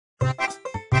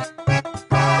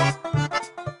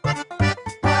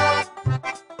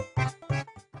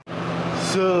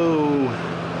So,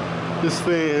 this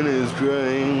fan is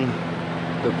drying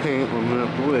the paint on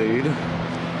that blade,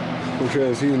 which,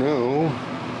 as you know,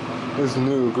 is a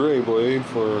new gray blade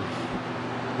for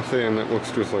a fan that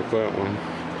looks just like that one.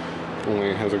 Only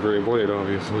it has a gray blade,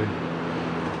 obviously.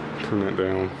 Turn that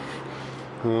down.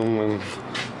 And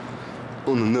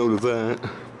on the note of that,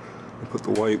 I put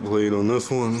the white blade on this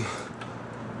one.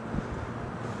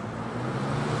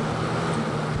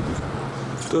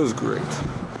 Does great.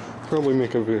 Probably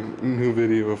make a new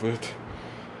video of it,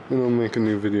 and I'll make a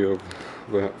new video of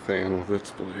that fan with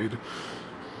its blade.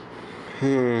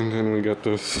 And then we got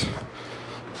this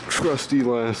trusty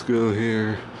Lasco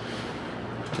here.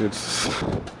 It's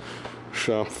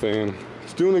shop fan.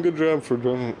 It's doing a good job for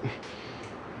drying.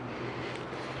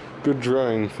 Good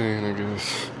drying fan, I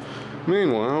guess.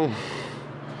 Meanwhile,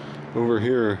 over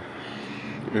here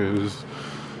is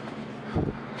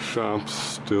shop's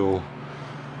still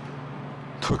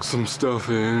took some stuff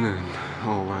in and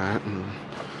all that, and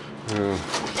a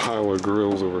pile of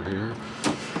grills over here.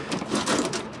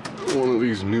 One of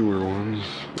these newer ones,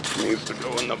 which needs to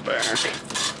go in the back.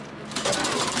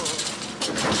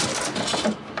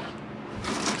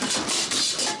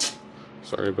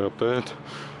 Sorry about that.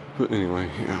 But anyway,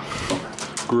 yeah.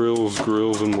 Grills,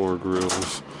 and more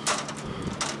grills.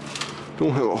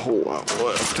 Don't have a whole lot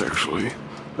left, actually,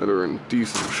 that are in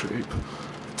decent shape.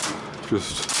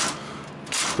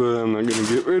 But I'm not going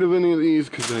to get rid of any of these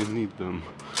because I need them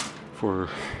for,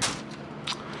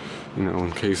 you know,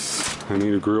 in case I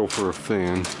need a grill for a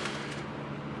fan.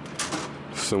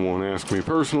 If someone asks me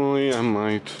personally,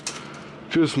 I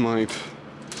just might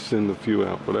send a few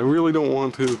out. But I really don't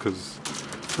want to because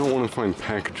I don't want to find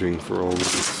packaging for all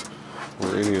these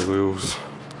or any of those.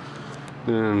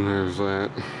 And there's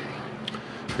that.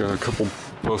 Got a couple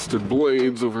busted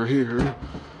blades over here.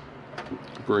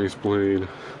 Brace blade.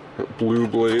 Blue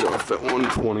blade off that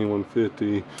 120,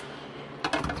 150.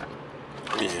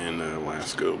 And a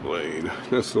Lasco blade.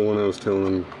 That's the one I was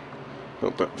telling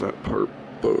about that part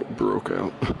broke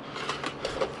out.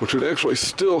 Which it actually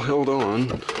still held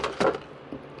on.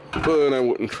 But I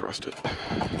wouldn't trust it.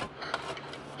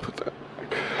 Put that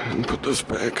back. And put this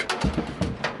back.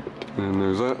 And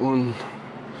there's that one.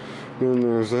 And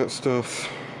there's that stuff.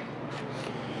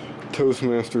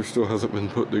 Toastmaster still hasn't been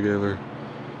put together.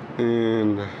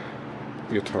 And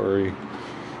the Atari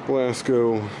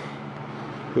Lasco,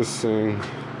 this thing,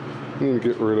 I need to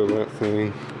get rid of that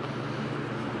thing.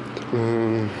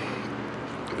 And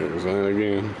there's that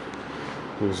again.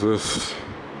 There's this.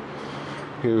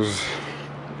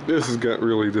 This has got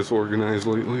really disorganized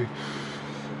lately.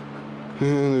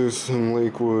 And there's some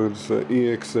Lakewoods, the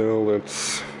EXL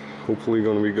that's hopefully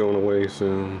going to be going away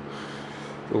soon.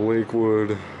 The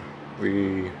Lakewood,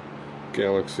 the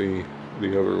Galaxy,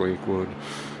 the other Lakewood,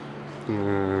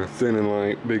 Thin and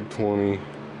Light, Big 20,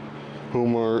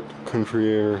 Home Art, Country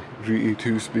Air, GE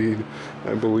 2-speed.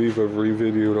 I believe I've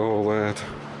revideoed all that,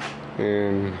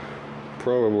 and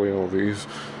probably all these,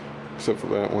 except for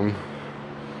that one.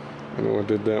 I know I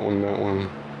did that one, and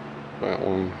that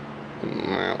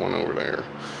one over there.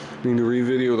 Need to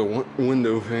revideo the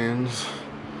window fans.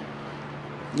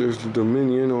 There's the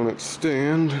Dominion on its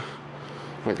stand.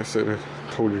 Like I said, I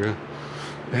told you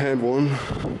I had one.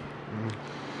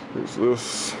 There's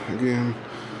this again.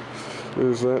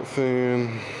 There's that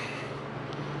fan.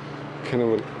 Kind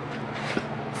of a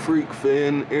freak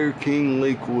fan, Air King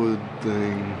Lakewood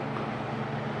thing.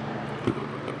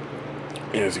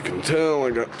 As you can tell,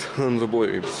 I got tons of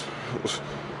blades.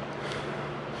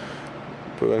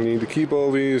 But I need to keep all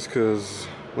these because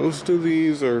most of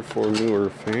these are for newer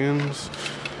fans.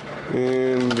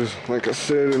 And like I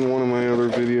said in one of my other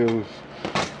videos,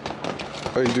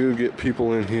 I do get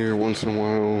people in here once in a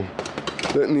while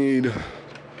that need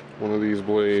one of these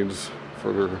blades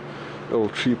for their El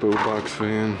Cheapo box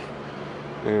fan.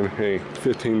 And hey,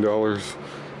 $15,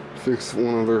 fix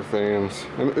one of their fans.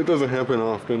 And it doesn't happen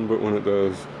often, but when it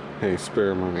does, hey,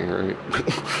 spare money, right?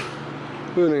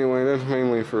 But anyway, that's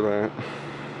mainly for that.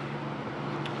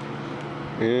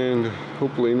 And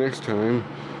hopefully next time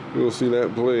you'll see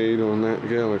that blade on that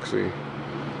Galaxy.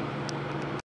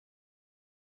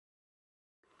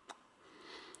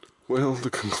 Well, the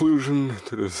conclusion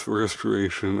to this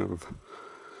restoration of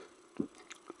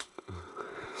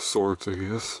sorts, I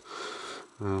guess,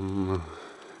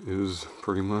 is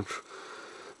pretty much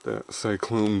that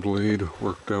Cyclone blade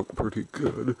worked out pretty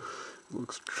good. It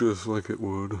looks just like it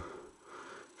would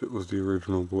if it was the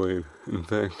original blade. In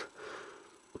fact,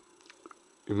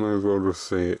 you might as well just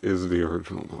say it is the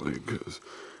original blade, because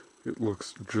it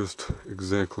looks just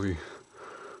exactly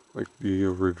like the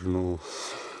original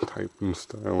type and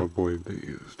style of blade they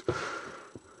used.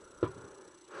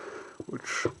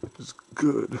 which is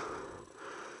good.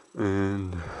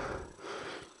 And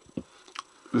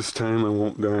this time I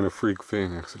won't die in a freak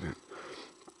fan accident.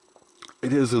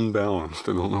 It is unbalanced.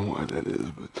 I don't know why that is,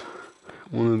 but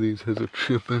one of these has a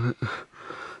chip in it.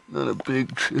 Not a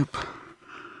big chip.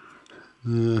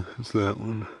 Yeah, it's that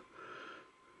one.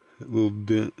 That little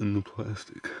dent in the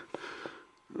plastic.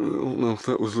 I don't know if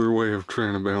that was their way of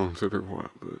trying to balance it or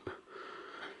what, but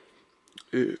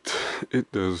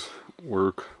it does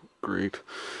work great.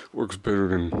 Works better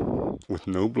than with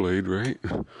no blade, right?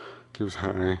 Gives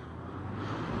high.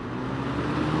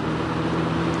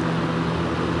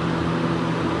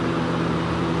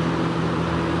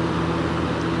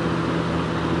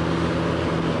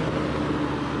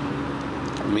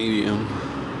 Medium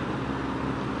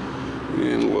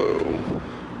and low.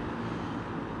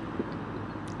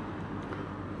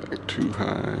 Back too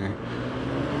high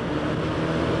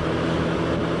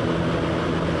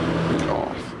and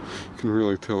off. You can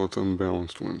really tell it's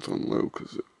unbalanced when it's on low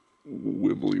because it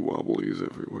wibbly wobblies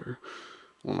everywhere.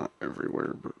 Well, not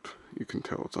everywhere, but you can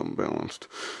tell it's unbalanced.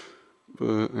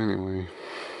 But anyway,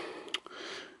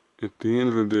 at the end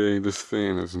of the day, this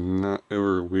fan is not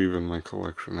ever leaving my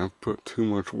collection. I've put too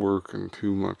much work and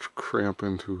too much crap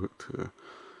into it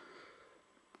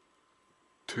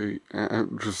I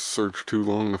just searched too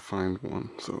long to find one.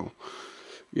 So,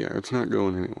 yeah, it's not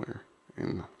going anywhere.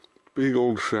 And big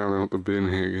old shout out to Ben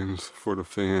Higgins for the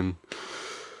fan.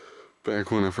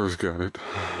 Back when I first got it,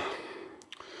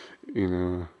 you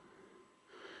know,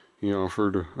 he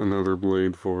offered another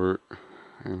blade for it.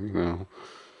 And, you know,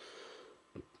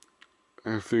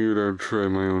 I figured I'd try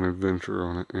my own adventure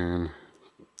on it, and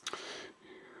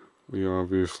we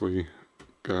obviously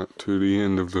got to the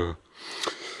end of the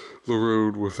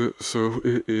road with it, so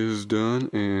it is done,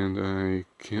 and I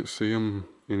can't say I'm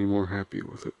any more happy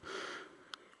with it.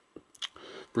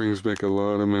 Brings back a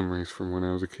lot of memories from when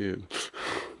I was a kid,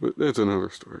 but that's another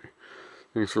story.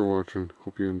 Thanks for watching,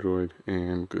 hope you enjoyed,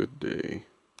 and good day.